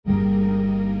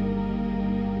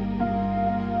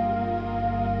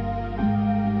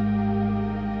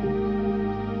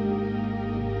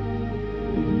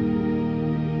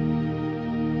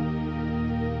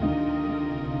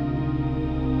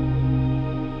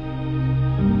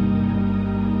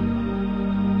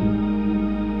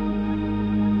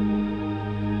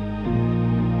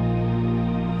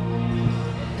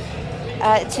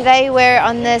Today we're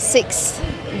on the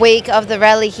 6th week of the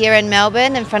rally here in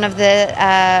Melbourne in front of the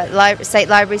State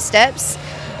Library steps.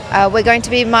 We're going to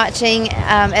be marching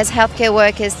as healthcare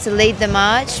workers to lead the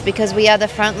march because we are the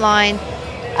front line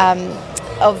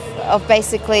of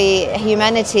basically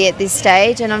humanity at this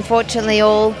stage, and unfortunately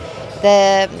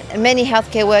many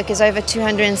healthcare workers, over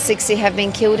 260, have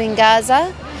been killed in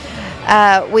Gaza.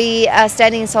 We are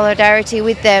standing in solidarity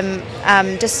with them.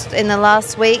 Just in the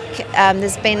last week,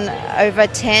 there's been over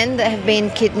 10 that have been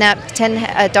kidnapped.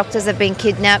 10 doctors have been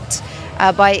kidnapped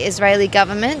by Israeli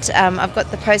government. I've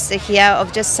got the poster here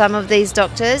of just some of these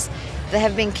doctors that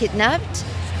have been kidnapped.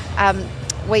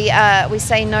 We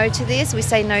say no to this. We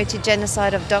say no to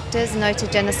genocide of doctors, no to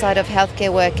genocide of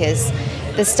healthcare workers.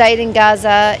 The state in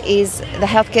Gaza the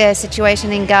healthcare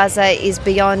situation in Gaza is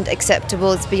beyond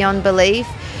acceptable. It's beyond belief.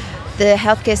 The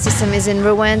healthcare system is in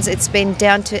ruins. It's been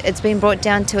brought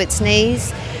down to its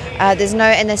knees. There's no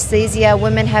anaesthesia.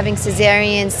 Women having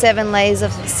cesareans, 7 layers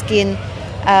of skin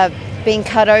being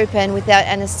cut open without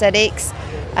anaesthetics.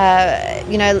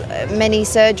 Many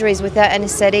surgeries without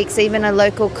anaesthetics. Even a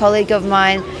local colleague of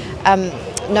mine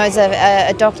knows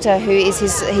a doctor who is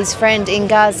his friend in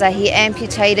Gaza. He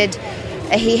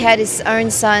had his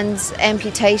own son's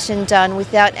amputation done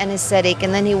without anaesthetic,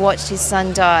 and then he watched his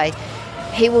son die.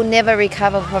 He will never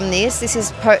recover from this. This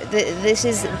is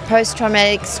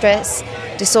post-traumatic stress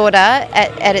disorder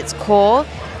at its core.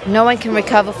 No one can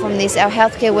recover from this. Our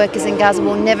healthcare workers in Gaza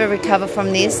will never recover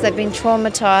from this. They've been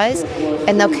traumatised,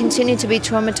 and they'll continue to be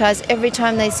traumatised every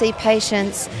time they see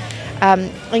patients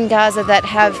in Gaza that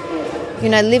have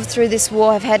lived through this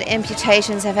war, have had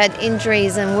amputations, have had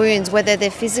injuries and wounds, whether they're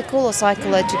physical or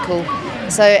psychological.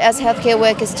 So as healthcare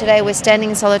workers today, we're standing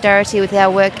in solidarity with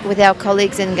our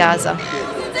colleagues in Gaza.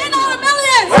 We are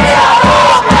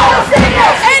all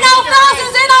Palestinians!